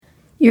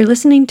You're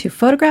listening to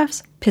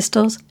Photographs,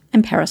 Pistols,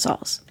 and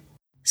Parasols.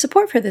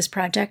 Support for this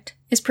project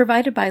is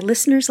provided by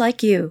listeners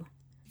like you.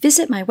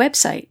 Visit my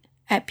website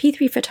at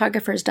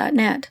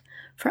p3photographers.net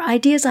for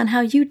ideas on how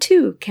you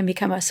too can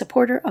become a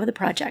supporter of the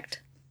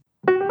project.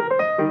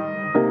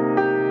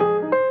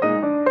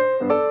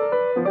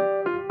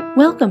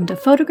 Welcome to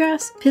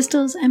Photographs,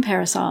 Pistols, and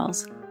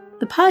Parasols,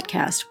 the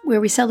podcast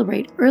where we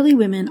celebrate early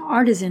women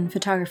artisan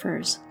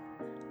photographers.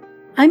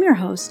 I'm your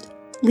host,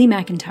 Lee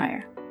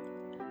McIntyre.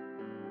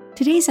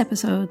 Today's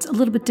episode's a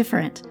little bit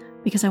different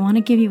because I want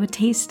to give you a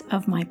taste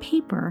of my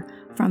paper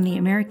from the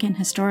American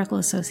Historical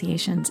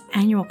Association's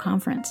annual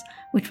conference,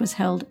 which was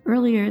held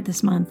earlier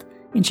this month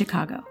in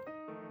Chicago.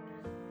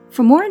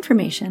 For more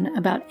information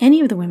about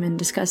any of the women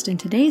discussed in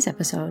today's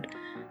episode,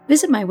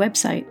 visit my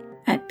website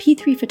at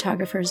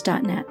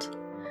p3photographers.net.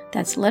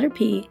 That's letter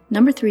P,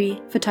 number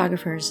 3,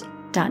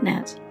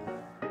 photographers.net.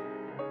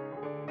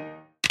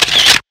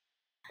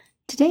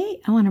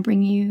 Today, I want to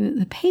bring you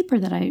the paper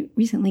that I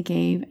recently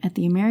gave at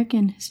the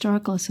American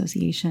Historical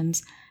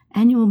Association's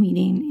annual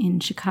meeting in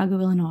Chicago,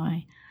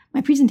 Illinois.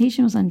 My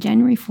presentation was on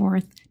January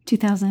 4th,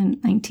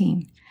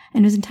 2019,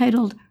 and was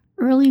entitled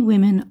Early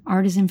Women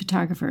Artisan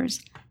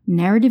Photographers,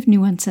 Narrative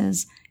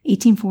Nuances,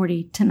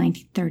 1840 to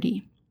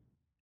 1930.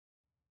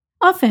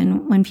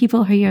 Often, when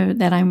people hear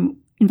that I'm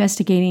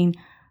investigating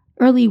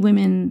early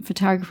women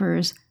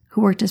photographers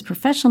who worked as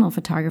professional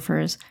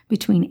photographers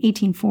between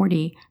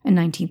 1840 and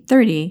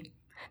 1930,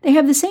 they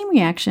have the same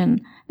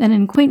reaction that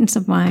an acquaintance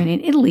of mine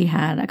in Italy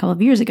had a couple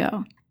of years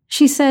ago.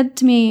 She said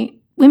to me,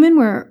 "Women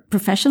were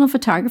professional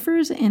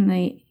photographers in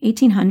the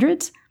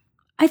 1800s?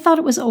 I thought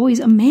it was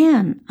always a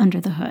man under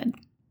the hood."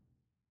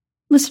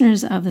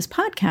 Listeners of this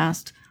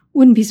podcast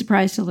wouldn't be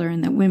surprised to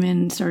learn that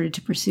women started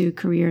to pursue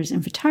careers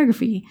in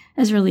photography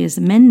as early as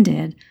the men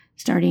did,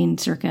 starting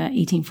circa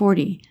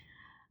 1840.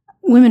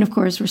 Women, of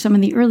course, were some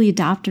of the early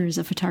adopters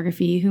of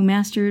photography who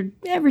mastered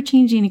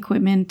ever-changing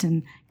equipment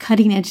and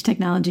cutting-edge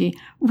technology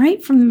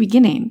right from the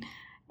beginning.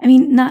 I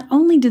mean, not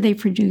only did they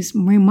produce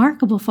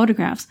remarkable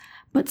photographs,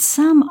 but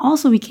some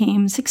also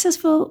became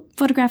successful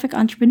photographic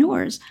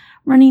entrepreneurs,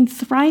 running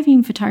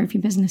thriving photography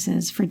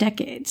businesses for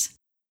decades.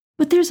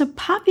 But there's a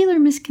popular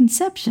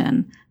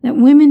misconception that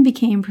women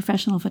became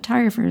professional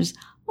photographers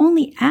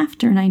only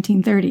after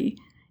 1930.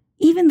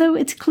 Even though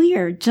it's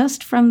clear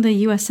just from the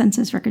U.S.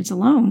 Census records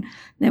alone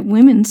that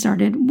women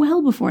started well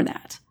before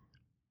that.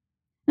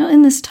 Now,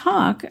 in this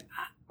talk,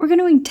 we're going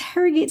to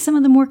interrogate some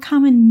of the more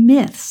common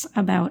myths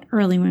about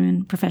early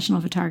women professional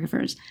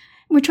photographers.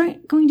 We're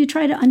going to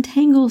try to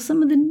untangle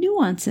some of the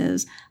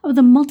nuances of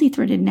the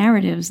multi-threaded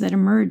narratives that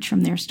emerge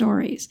from their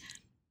stories.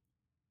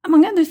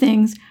 Among other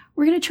things,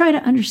 we're going to try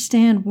to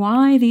understand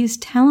why these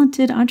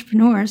talented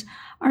entrepreneurs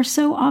are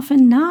so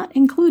often not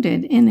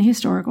included in the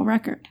historical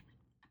record.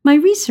 My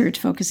research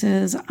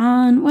focuses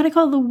on what I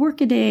call the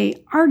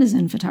workaday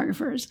artisan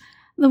photographers,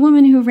 the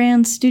women who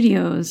ran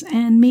studios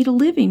and made a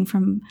living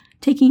from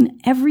taking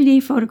everyday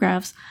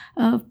photographs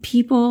of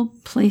people,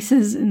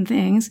 places, and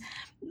things,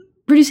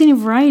 producing a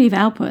variety of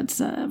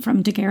outputs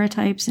from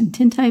daguerreotypes and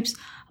tintypes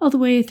all the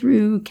way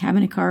through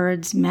cabinet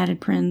cards,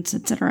 matted prints,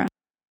 etc.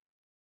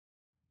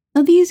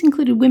 Now, these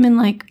included women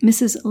like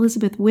Mrs.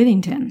 Elizabeth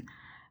Withington,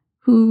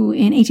 who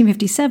in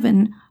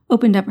 1857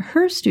 opened up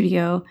her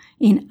studio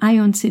in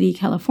Ione City,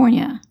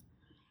 California.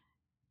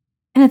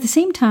 And at the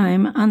same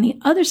time, on the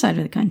other side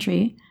of the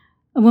country,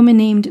 a woman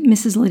named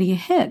Mrs. Lydia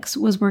Hicks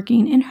was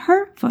working in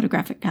her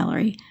photographic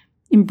gallery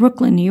in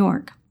Brooklyn, New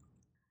York.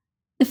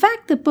 The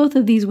fact that both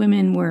of these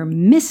women were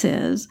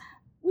Mrs.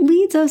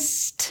 leads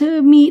us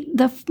to meet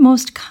the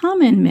most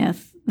common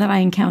myth that I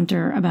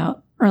encounter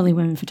about early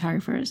women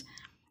photographers.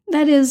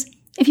 That is,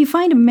 if you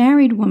find a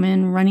married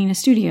woman running a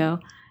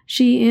studio,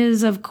 she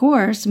is, of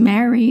course,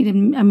 married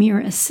and a mere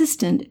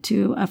assistant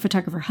to a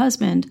photographer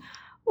husband,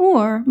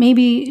 or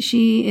maybe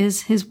she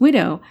is his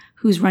widow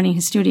who's running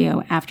his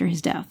studio after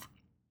his death.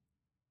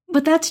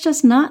 But that's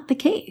just not the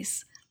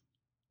case.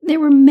 There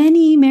were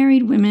many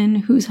married women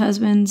whose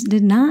husbands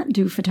did not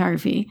do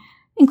photography,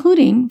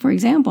 including, for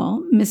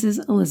example,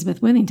 Mrs. Elizabeth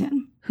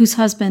Withington, whose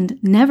husband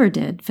never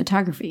did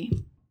photography.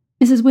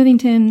 Mrs.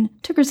 Withington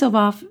took herself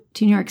off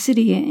to New York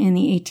City in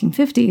the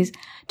 1850s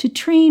to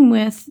train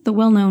with the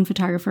well-known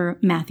photographer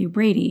Mathew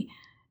Brady,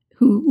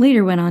 who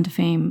later went on to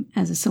fame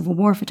as a Civil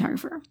War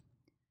photographer.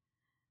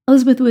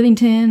 Elizabeth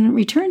Withington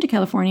returned to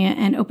California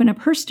and opened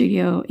up her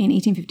studio in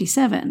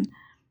 1857.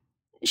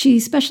 She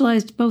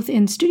specialized both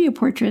in studio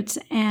portraits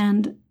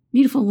and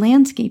beautiful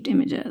landscaped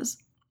images.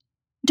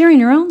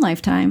 During her own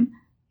lifetime,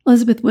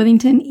 Elizabeth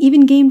Withington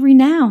even gained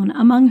renown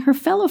among her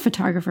fellow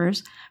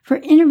photographers for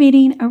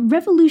innovating a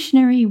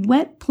revolutionary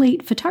wet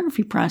plate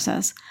photography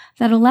process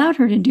that allowed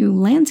her to do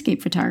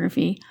landscape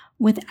photography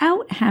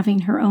without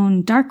having her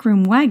own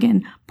darkroom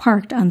wagon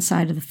parked on the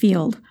side of the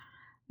field.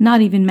 Not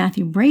even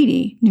Mathew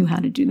Brady knew how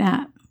to do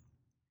that.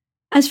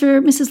 As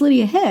for Mrs.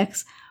 Lydia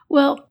Hicks,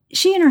 well,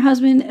 she and her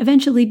husband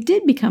eventually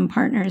did become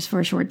partners for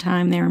a short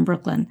time there in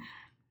Brooklyn.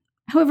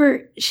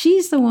 However,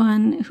 she's the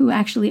one who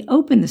actually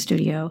opened the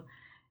studio.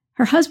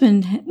 Her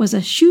husband was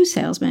a shoe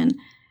salesman,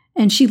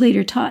 and she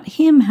later taught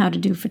him how to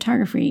do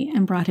photography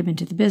and brought him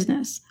into the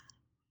business.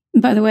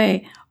 By the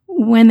way,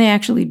 when they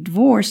actually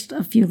divorced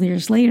a few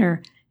years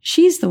later,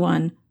 she's the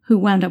one who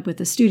wound up with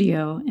the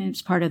studio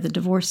as part of the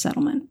divorce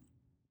settlement.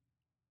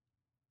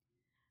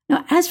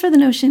 Now, as for the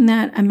notion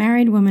that a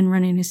married woman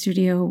running a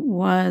studio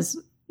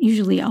was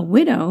usually a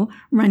widow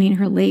running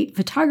her late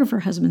photographer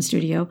husband's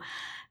studio,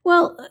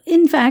 well,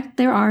 in fact,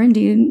 there are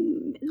indeed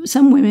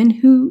some women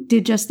who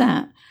did just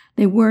that.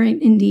 They were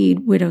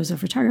indeed widows of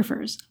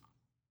photographers.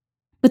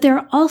 But there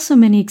are also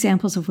many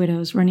examples of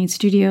widows running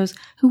studios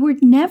who were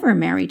never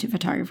married to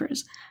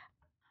photographers.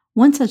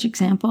 One such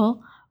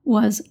example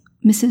was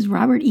Mrs.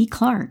 Robert E.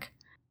 Clark.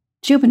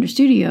 She opened her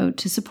studio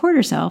to support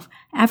herself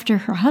after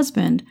her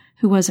husband,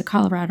 who was a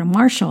Colorado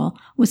marshal,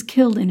 was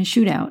killed in a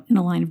shootout in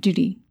the line of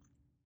duty.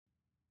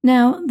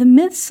 Now, the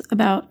myths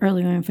about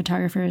early women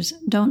photographers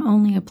don't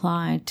only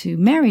apply to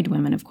married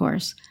women, of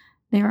course.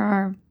 There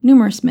are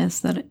numerous myths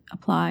that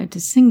apply to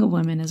single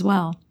women as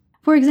well.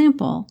 For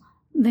example,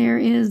 there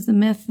is the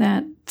myth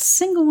that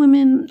single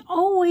women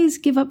always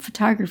give up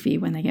photography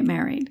when they get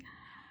married.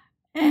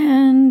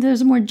 And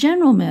there's a more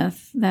general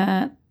myth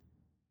that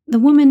the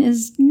woman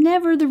is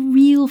never the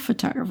real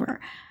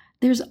photographer.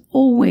 There's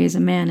always a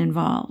man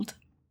involved.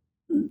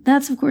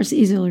 That's, of course,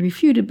 easily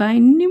refuted by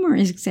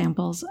numerous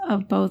examples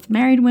of both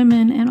married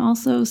women and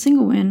also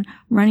single women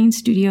running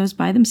studios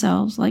by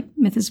themselves, like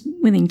Mrs.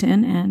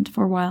 Withington and,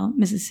 for a while,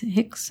 Mrs.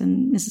 Hicks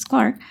and Mrs.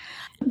 Clark,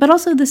 but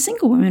also the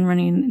single women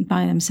running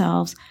by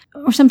themselves,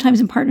 or sometimes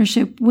in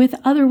partnership with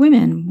other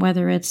women,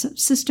 whether it's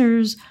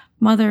sisters,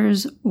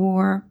 mothers,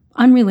 or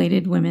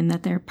unrelated women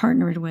that they're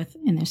partnered with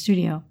in their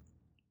studio.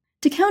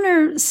 To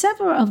counter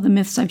several of the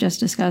myths I've just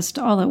discussed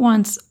all at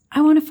once,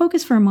 I want to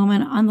focus for a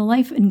moment on the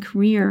life and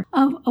career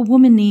of a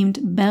woman named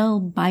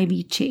Belle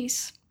Bybee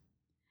Chase.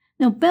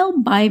 Now, Belle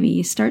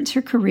Bybee starts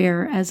her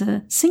career as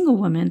a single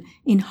woman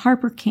in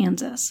Harper,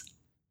 Kansas.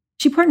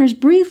 She partners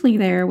briefly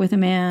there with a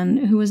man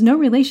who was no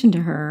relation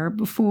to her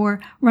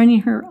before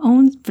running her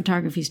own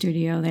photography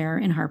studio there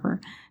in Harper.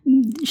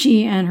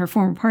 She and her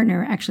former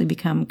partner actually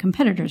become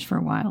competitors for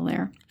a while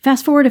there.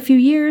 Fast forward a few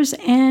years,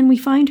 and we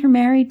find her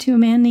married to a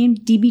man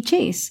named D.B.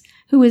 Chase,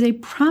 who is a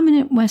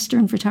prominent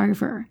Western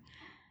photographer.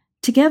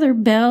 Together,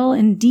 Belle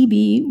and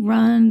D.B.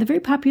 run the very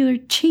popular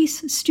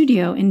Chase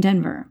Studio in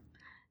Denver.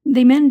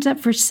 They manage that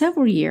for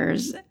several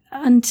years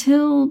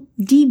until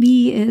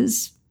D.B.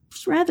 is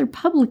rather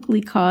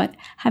publicly caught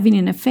having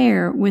an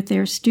affair with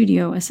their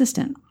studio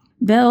assistant.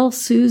 Belle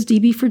sues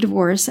D.B. for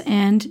divorce,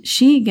 and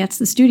she gets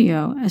the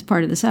studio as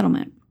part of the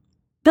settlement.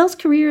 Belle's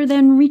career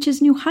then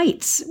reaches new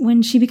heights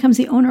when she becomes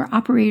the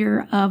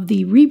owner-operator of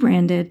the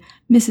rebranded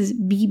Mrs.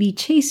 B.B.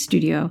 Chase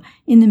Studio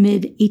in the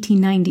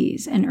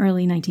mid-1890s and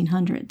early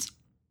 1900s.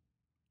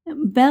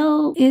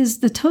 Belle is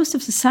the toast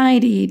of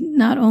society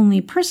not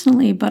only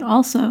personally, but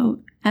also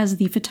as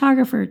the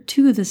photographer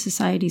to the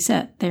society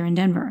set there in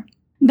Denver.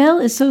 Belle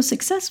is so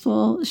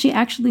successful, she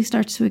actually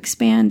starts to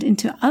expand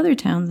into other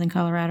towns in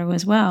Colorado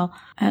as well,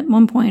 at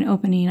one point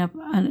opening up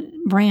a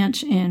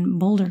branch in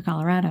Boulder,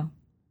 Colorado.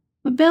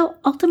 But Belle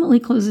ultimately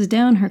closes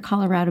down her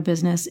Colorado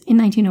business in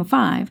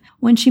 1905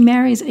 when she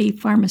marries a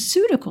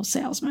pharmaceutical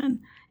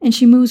salesman, and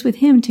she moves with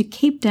him to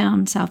Cape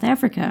Town, South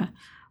Africa,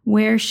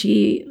 where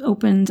she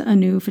opens a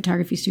new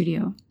photography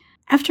studio.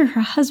 After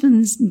her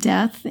husband's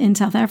death in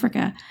South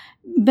Africa,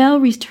 Belle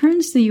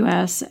returns to the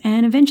U.S.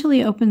 and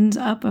eventually opens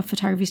up a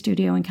photography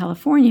studio in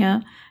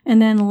California,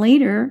 and then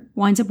later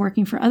winds up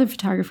working for other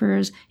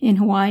photographers in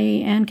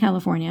Hawaii and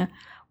California,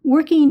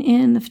 working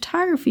in the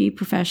photography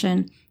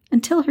profession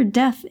until her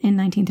death in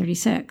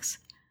 1936.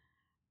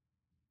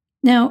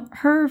 Now,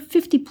 her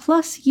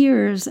 50-plus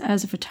years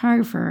as a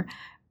photographer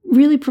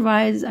really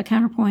provides a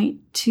counterpoint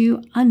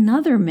to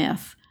another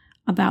myth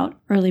about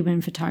early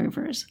women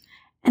photographers.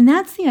 And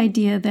that's the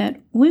idea that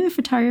women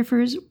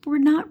photographers were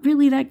not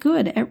really that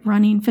good at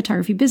running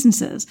photography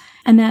businesses,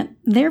 and that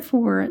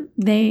therefore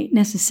they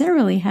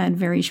necessarily had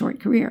very short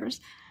careers.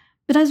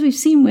 But as we've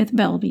seen with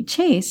Belle B.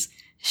 Chase,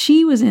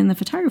 she was in the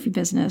photography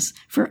business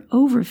for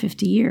over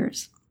 50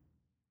 years.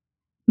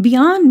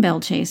 Beyond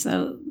Belle Chase,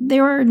 though,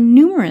 there are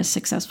numerous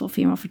successful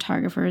female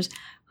photographers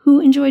who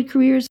enjoyed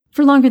careers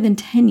for longer than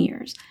 10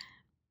 years.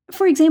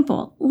 For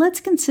example, let's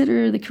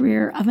consider the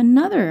career of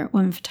another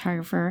woman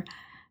photographer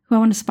who I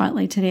want to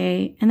spotlight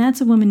today, and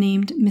that's a woman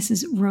named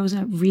Mrs.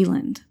 Rosa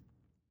Vreeland.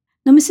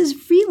 Now, Mrs.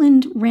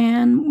 Vreeland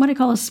ran what I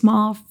call a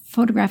small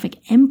photographic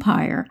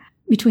empire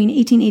between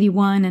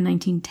 1881 and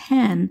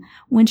 1910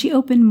 when she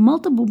opened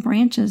multiple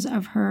branches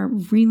of her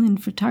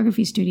Vreeland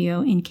photography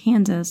studio in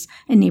Kansas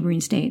and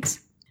neighboring states.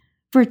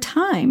 For a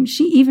time,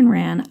 she even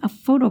ran a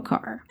photo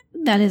car,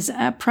 that is,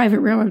 a private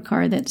railroad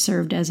car that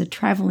served as a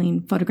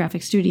traveling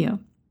photographic studio.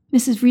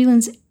 Mrs.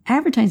 Vreeland's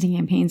advertising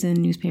campaigns in the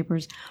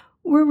newspapers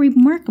were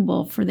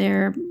remarkable for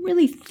their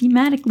really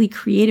thematically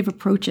creative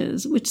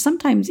approaches, which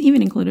sometimes even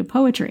included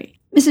poetry.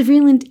 Mrs.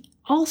 Vreeland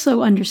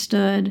also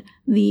understood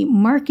the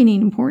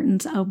marketing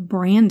importance of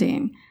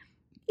branding.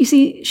 You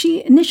see,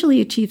 she initially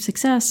achieved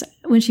success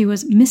when she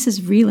was Mrs.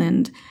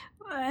 Vreeland,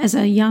 as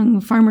a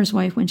young farmer's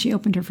wife when she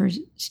opened her first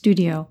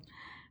studio.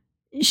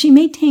 She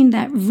maintained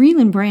that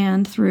Vreeland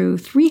brand through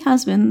 3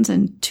 husbands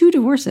and 2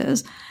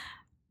 divorces,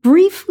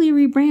 briefly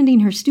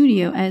rebranding her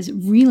studio as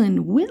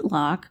Vreeland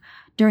Whitlock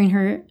during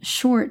her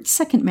short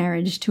second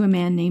marriage to a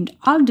man named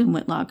Ogden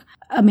Whitlock,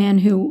 a man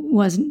who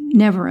was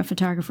never a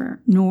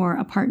photographer nor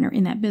a partner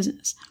in that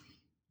business.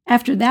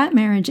 After that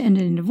marriage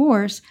ended in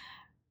divorce,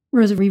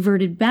 Rosa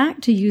reverted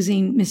back to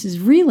using Mrs.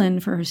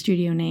 Vreeland for her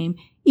studio name,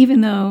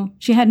 even though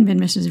she hadn't been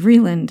Mrs.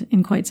 Vreeland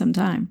in quite some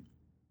time.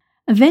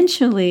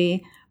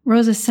 Eventually,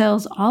 Rosa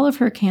sells all of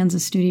her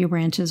Kansas studio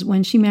branches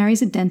when she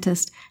marries a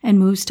dentist and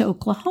moves to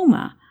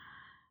Oklahoma.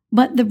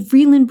 But the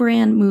Vreeland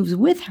brand moves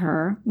with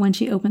her when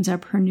she opens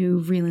up her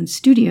new Vreeland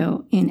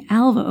studio in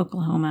Alva,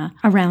 Oklahoma,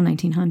 around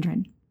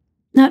 1900.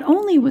 Not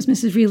only was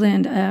Mrs.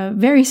 Vreeland a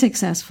very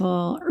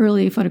successful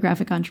early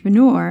photographic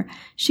entrepreneur,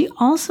 she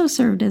also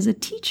served as a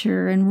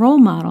teacher and role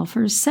model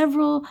for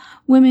several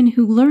women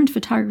who learned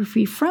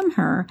photography from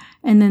her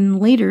and then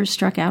later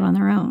struck out on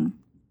their own.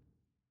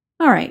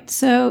 All right,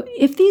 so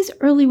if these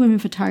early women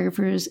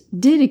photographers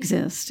did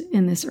exist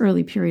in this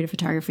early period of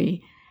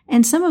photography,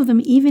 and some of them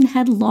even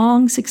had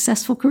long,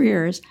 successful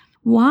careers,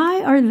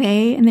 why are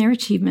they and their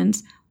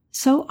achievements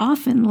so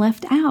often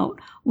left out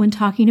when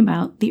talking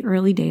about the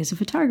early days of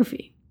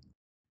photography?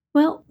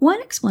 Well,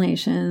 one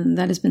explanation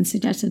that has been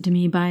suggested to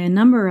me by a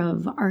number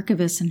of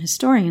archivists and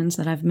historians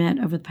that I've met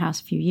over the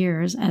past few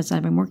years as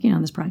I've been working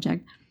on this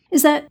project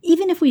is that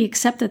even if we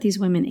accept that these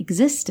women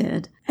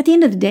existed, at the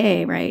end of the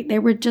day, right, they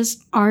were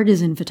just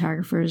artisan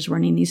photographers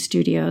running these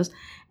studios,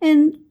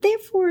 and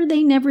therefore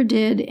they never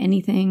did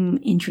anything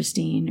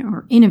interesting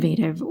or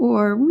innovative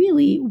or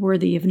really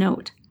worthy of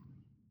note.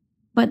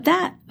 But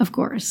that, of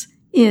course,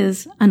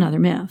 is another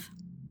myth.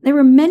 There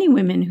were many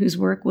women whose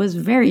work was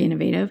very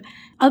innovative.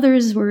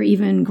 Others were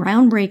even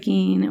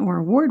groundbreaking or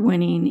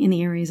award-winning in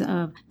the areas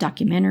of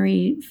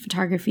documentary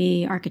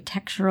photography,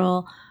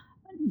 architectural,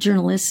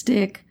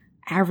 journalistic,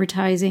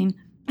 advertising,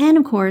 and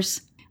of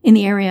course, in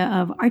the area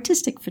of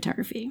artistic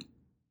photography.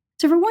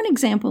 So for one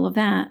example of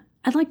that,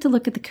 I'd like to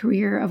look at the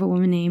career of a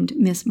woman named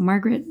Miss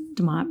Margaret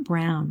DeMott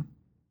Brown.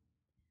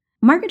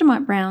 Margaret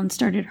DeMott Brown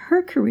started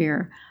her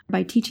career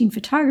by teaching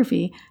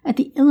photography at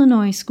the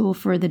Illinois School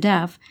for the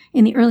Deaf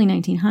in the early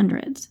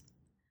 1900s.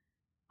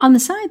 On the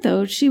side,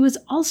 though, she was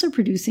also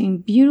producing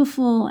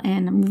beautiful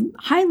and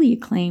highly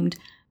acclaimed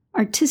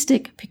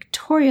artistic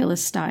pictorialist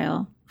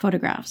style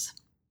photographs.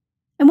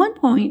 At one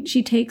point,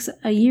 she takes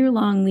a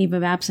year-long leave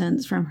of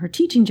absence from her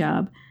teaching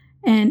job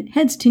and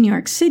heads to New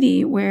York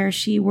City, where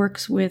she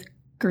works with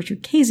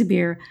Gertrude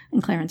Casimir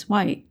and Clarence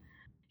White.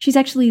 She's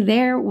actually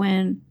there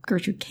when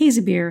Gertrude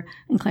Casimir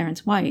and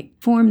Clarence White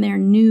form their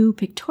new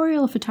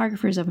Pictorial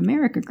Photographers of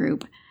America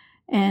group,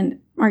 and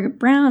Margaret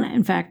Brown,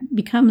 in fact,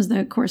 becomes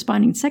the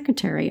corresponding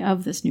secretary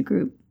of this new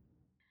group.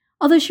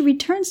 Although she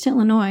returns to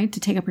Illinois to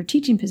take up her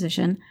teaching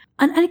position,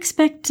 an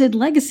unexpected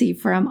legacy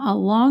from a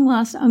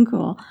long-lost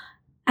uncle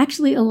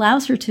actually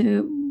allows her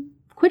to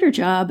quit her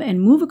job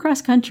and move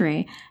across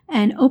country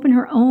and open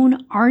her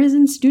own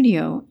artisan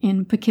studio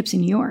in Poughkeepsie,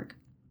 New York.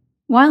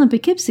 While in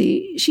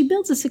Poughkeepsie, she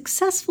builds a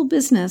successful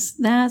business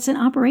that's in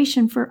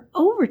operation for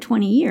over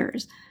 20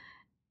 years.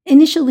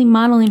 Initially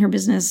modeling her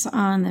business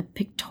on the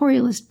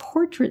pictorialist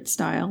portrait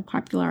style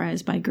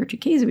popularized by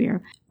Gertrude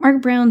Casimir,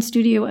 Margaret Brown's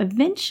studio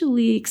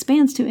eventually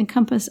expands to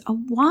encompass a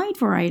wide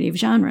variety of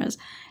genres,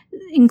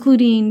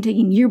 including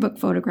taking yearbook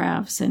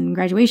photographs and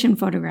graduation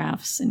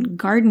photographs and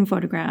garden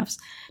photographs,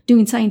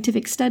 doing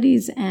scientific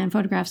studies and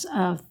photographs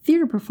of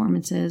theater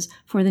performances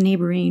for the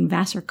neighboring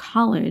Vassar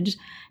College,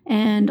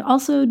 and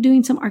also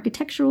doing some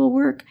architectural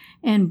work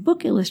and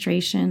book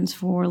illustrations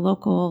for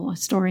local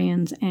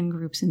historians and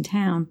groups in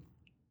town.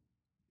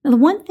 Now, the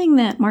one thing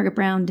that Margaret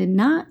Brown did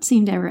not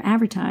seem to ever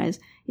advertise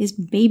is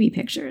baby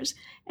pictures.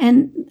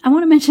 And I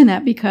want to mention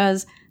that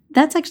because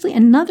that's actually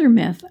another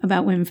myth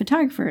about women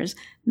photographers,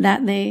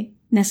 that they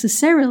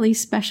necessarily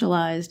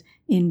specialized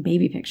in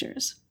baby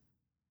pictures.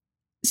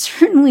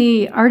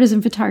 Certainly,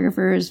 artisan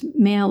photographers,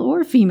 male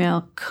or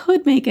female,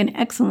 could make an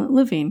excellent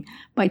living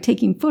by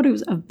taking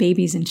photos of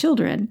babies and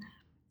children.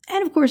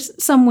 And of course,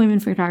 some women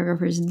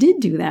photographers did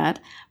do that,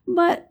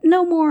 but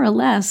no more or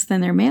less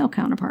than their male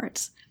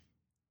counterparts.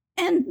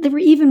 And there were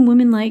even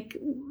women like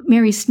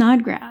Mary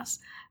Snodgrass,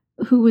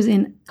 who was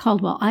in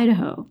Caldwell,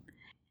 Idaho.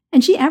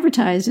 And she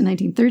advertised in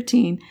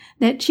 1913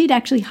 that she'd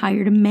actually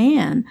hired a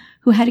man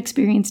who had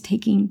experience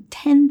taking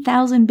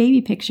 10,000 baby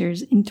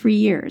pictures in 3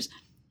 years.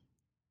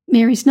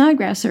 Mary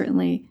Snodgrass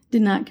certainly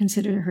did not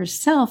consider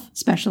herself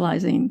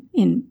specializing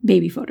in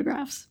baby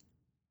photographs.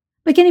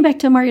 But getting back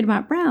to Margaret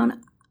DeMott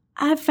Brown,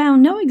 I've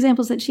found no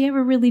examples that she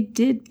ever really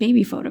did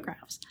baby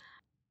photographs,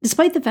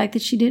 despite the fact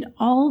that she did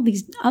all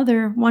these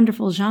other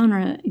wonderful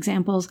genre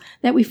examples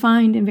that we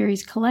find in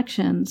various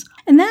collections.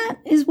 And that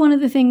is one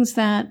of the things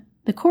that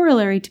the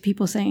corollary to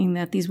people saying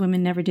that these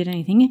women never did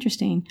anything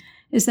interesting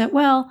is that,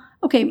 well,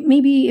 okay,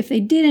 maybe if they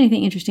did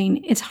anything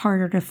interesting, it's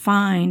harder to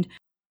find.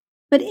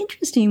 But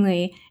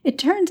interestingly, it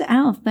turns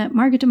out that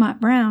Margaret DeMott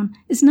Brown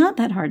is not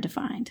that hard to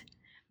find.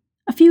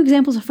 A few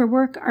examples of her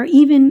work are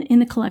even in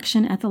the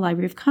collection at the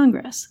Library of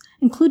Congress,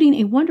 including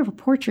a wonderful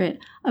portrait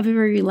of a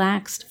very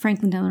relaxed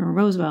Franklin Delano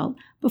Roosevelt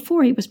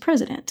before he was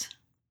president.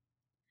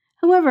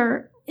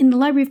 However, in the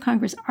Library of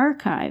Congress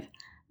archive,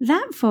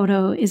 that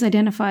photo is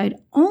identified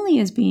only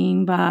as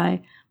being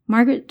by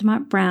Margaret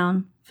DeMott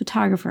Brown,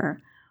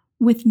 photographer,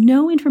 with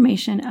no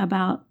information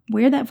about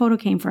where that photo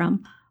came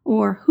from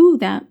or who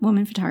that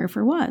woman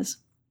photographer was.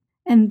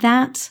 And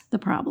that's the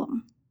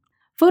problem.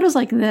 Photos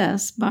like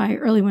this by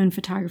early women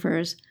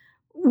photographers,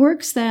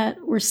 works that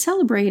were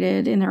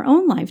celebrated in their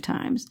own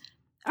lifetimes,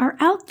 are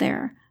out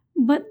there,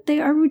 but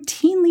they are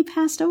routinely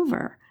passed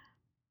over.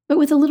 But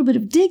with a little bit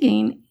of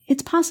digging,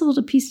 it's possible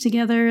to piece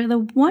together the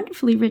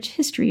wonderfully rich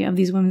history of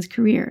these women's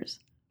careers.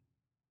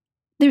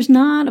 There's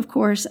not, of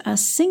course, a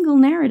single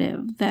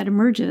narrative that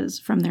emerges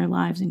from their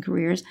lives and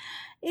careers.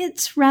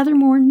 It's rather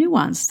more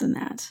nuanced than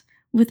that,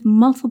 with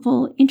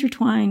multiple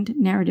intertwined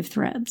narrative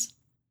threads.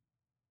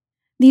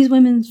 These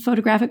women's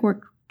photographic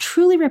work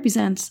truly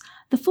represents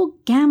the full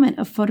gamut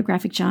of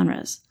photographic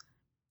genres.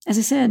 As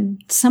I said,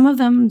 some of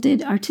them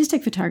did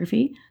artistic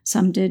photography,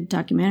 some did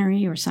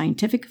documentary or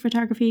scientific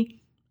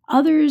photography,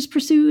 others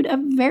pursued a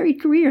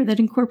varied career that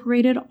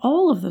incorporated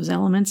all of those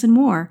elements and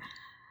more.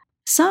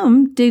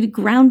 Some did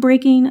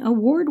groundbreaking,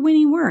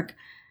 award-winning work,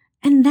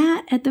 and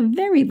that, at the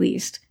very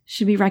least,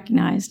 should be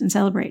recognized and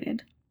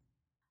celebrated.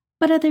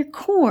 But at their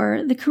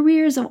core, the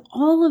careers of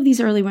all of these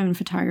early women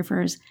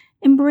photographers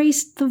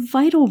embraced the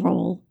vital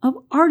role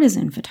of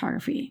artisan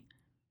photography.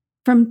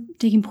 From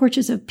taking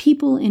portraits of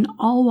people in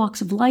all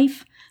walks of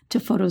life,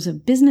 to photos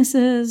of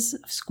businesses,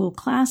 of school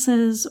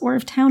classes, or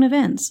of town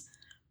events.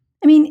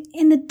 I mean,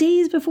 in the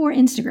days before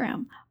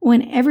Instagram,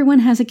 when everyone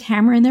has a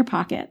camera in their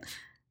pocket,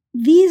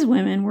 these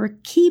women were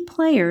key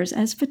players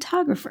as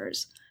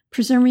photographers,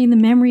 preserving the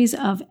memories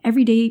of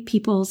everyday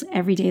people's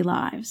everyday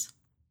lives.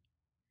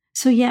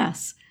 So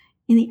yes,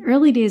 in the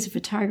early days of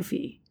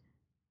photography,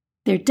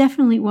 there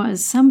definitely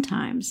was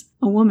sometimes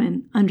a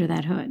woman under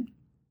that hood.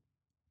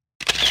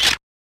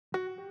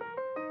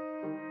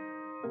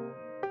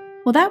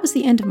 Well, that was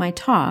the end of my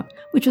talk,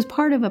 which was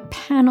part of a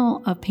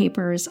panel of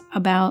papers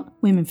about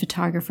women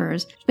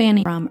photographers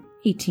spanning from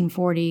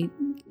 1840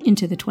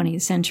 into the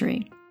 20th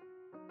century.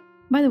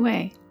 By the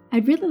way,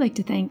 I'd really like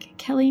to thank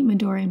Kelly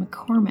Midori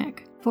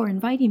McCormick for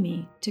inviting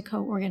me to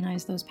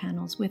co-organize those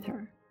panels with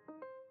her.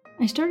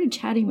 I started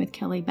chatting with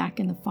Kelly back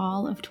in the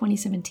fall of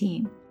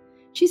 2017.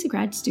 She's a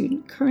grad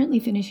student currently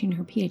finishing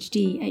her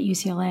PhD at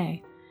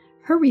UCLA.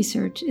 Her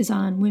research is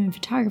on women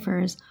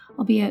photographers,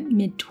 albeit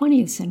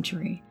mid-20th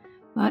century,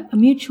 but a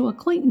mutual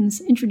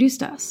acquaintance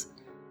introduced us.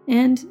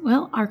 And,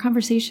 well, our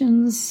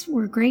conversations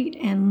were great,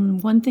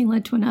 and one thing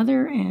led to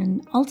another,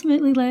 and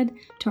ultimately led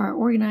to our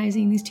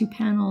organizing these two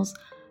panels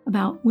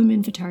about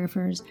women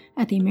photographers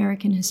at the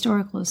American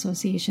Historical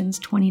Association's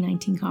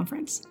 2019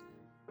 conference.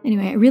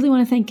 Anyway, I really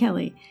want to thank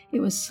Kelly. It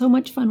was so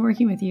much fun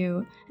working with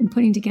you and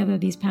putting together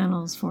these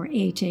panels for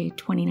AHA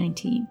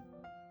 2019.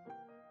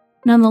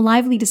 Now, in the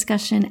lively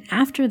discussion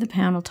after the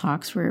panel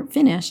talks were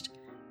finished,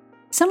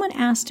 someone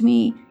asked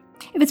me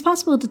if it's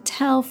possible to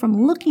tell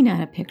from looking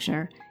at a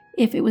picture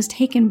if it was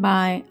taken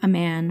by a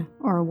man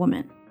or a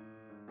woman.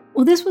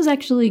 Well, this was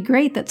actually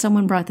great that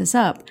someone brought this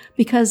up,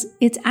 because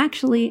it's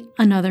actually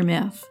another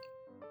myth.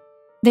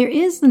 There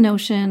is the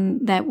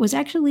notion that was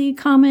actually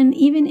common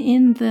even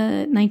in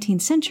the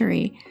 19th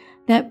century,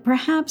 that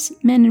perhaps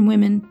men and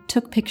women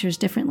took pictures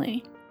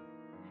differently.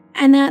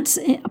 And that's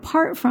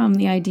apart from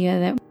the idea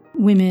that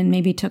women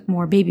maybe took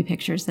more baby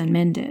pictures than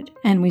men did,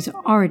 and we've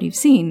already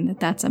seen that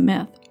that's a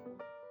myth.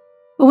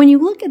 But when you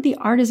look at the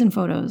artisan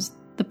photos,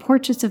 the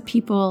portraits of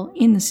people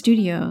in the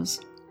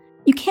studios,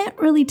 you can't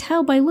really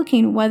tell by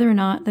looking whether or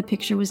not the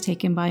picture was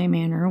taken by a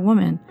man or a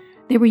woman.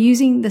 They were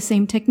using the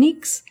same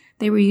techniques,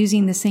 they were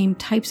using the same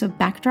types of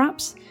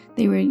backdrops,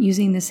 they were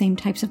using the same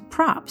types of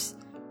props,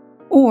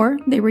 or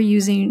they were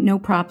using no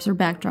props or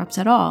backdrops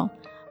at all.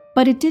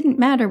 But it didn't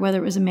matter whether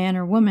it was a man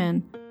or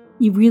woman.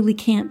 You really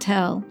can't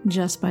tell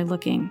just by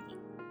looking.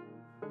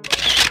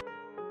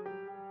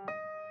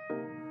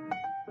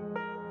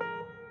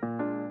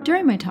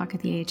 During my talk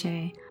at the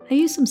AHA, I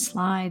used some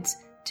slides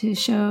to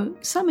show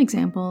some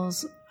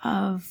examples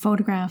of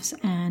photographs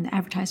and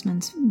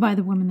advertisements by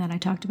the women that I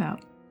talked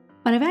about.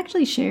 But I've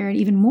actually shared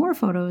even more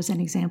photos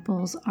and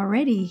examples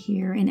already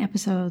here in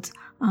episodes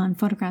on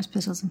photographs,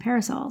 pistols, and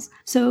parasols.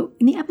 So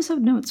in the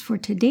episode notes for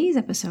today's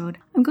episode,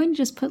 I'm going to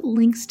just put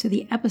links to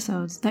the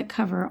episodes that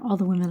cover all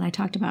the women I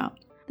talked about.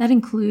 That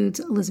includes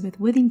Elizabeth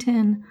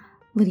Withington,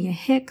 Lydia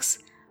Hicks,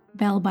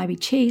 Belle Bybee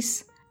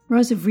Chase,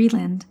 Rosa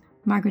Vreeland,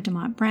 Margaret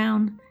DeMott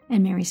Brown,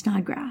 and Mary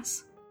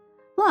Snodgrass.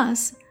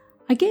 Plus,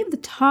 I gave the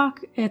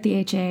talk at the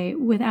AHA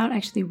without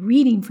actually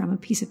reading from a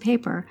piece of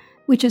paper,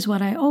 which is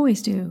what I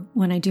always do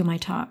when I do my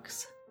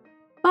talks.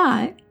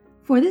 But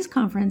for this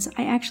conference,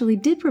 I actually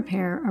did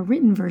prepare a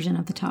written version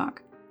of the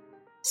talk.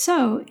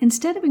 So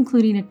instead of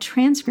including a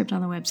transcript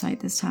on the website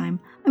this time,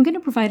 I'm going to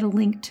provide a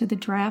link to the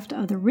draft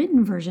of the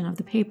written version of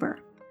the paper.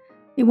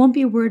 It won't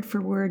be a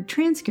word-for-word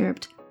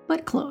transcript,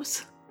 but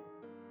close.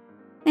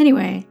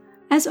 Anyway,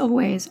 As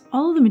always,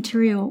 all of the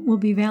material will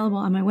be available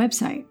on my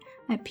website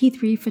at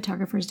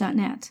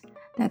p3photographers.net.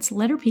 That's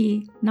letter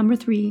P, number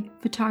 3,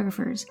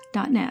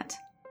 photographers.net.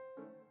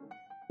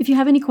 If you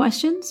have any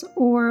questions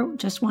or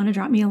just want to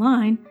drop me a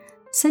line,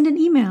 send an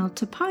email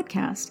to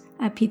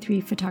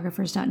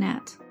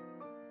podcast@p3photographers.net.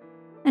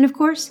 And of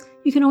course,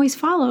 you can always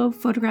follow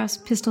Photographs,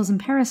 Pistols, and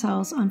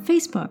Parasols on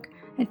Facebook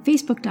at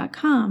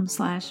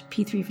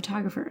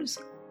facebook.com/p3photographers.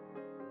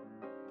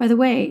 By the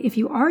way, if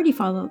you already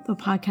follow the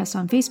podcast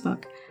on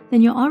Facebook,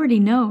 then you'll already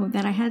know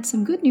that I had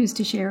some good news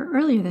to share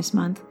earlier this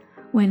month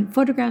when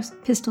Photographs,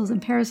 Pistols,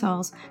 and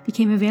Parasols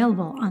became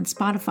available on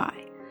Spotify.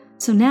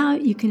 So now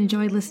you can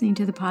enjoy listening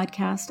to the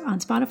podcast on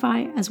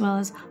Spotify as well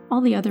as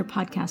all the other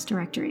podcast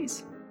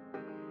directories.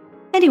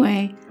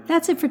 Anyway,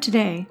 that's it for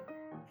today.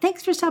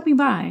 Thanks for stopping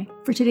by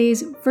for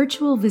today's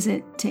virtual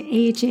visit to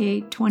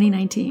AHA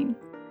 2019.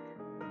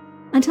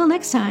 Until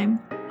next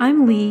time,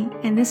 I'm Lee,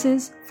 and this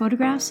is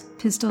Photographs,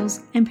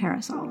 Pistols, and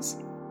Parasols.